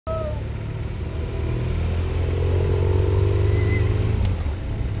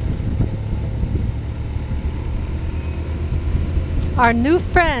Our new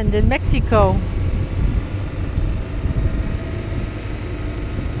friend in Mexico.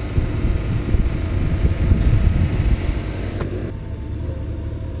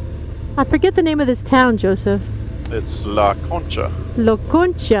 I forget the name of this town, Joseph. It's La Concha. La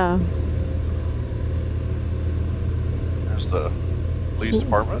Concha. There's the police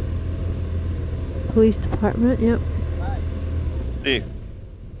department. Police department, yep. Hey.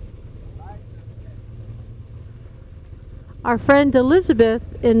 Our friend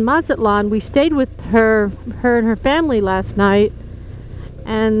Elizabeth in Mazatlan, we stayed with her and her family last night.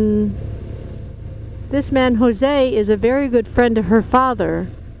 And this man, Jose, is a very good friend to her father.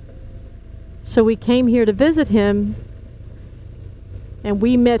 So we came here to visit him, and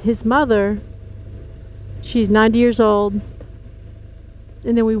we met his mother. She's 90 years old.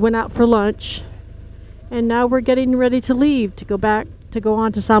 And then we went out for lunch. And now we're getting ready to leave to go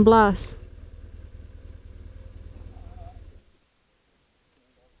on to San Blas.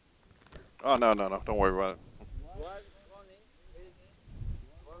 Oh, no. Don't worry about it.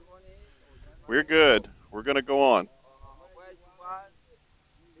 We're good. We're going to go on.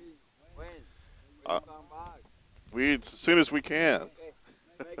 As soon as we can.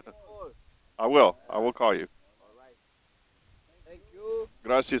 I will call you.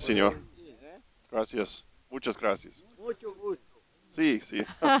 Gracias, señor. Gracias. Muchas gracias. Sí.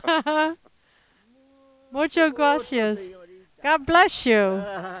 Muchas gracias. God bless you.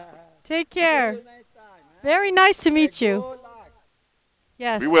 Take care. Very nice to meet you.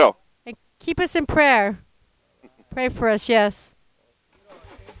 Yes. We will. And keep us in prayer. Pray for us, yes.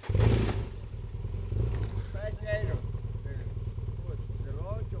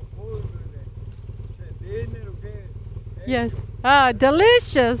 Yes. Ah,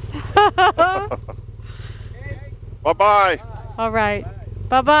 delicious. Bye-bye. All right.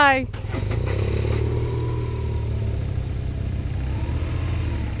 Bye-bye.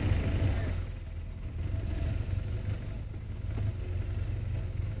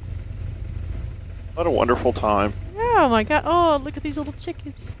 What a wonderful time. Oh, my God. Oh, look at these little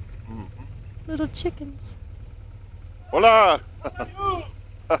chickens. Little chickens. Hola.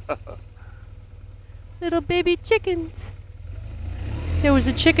 Little baby chickens. There was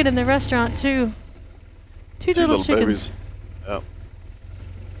a chicken in the restaurant, too. Two little chickens. Babies. Yeah.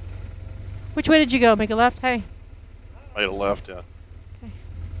 Which way did you go? Make a left? Hey. Made a left, yeah.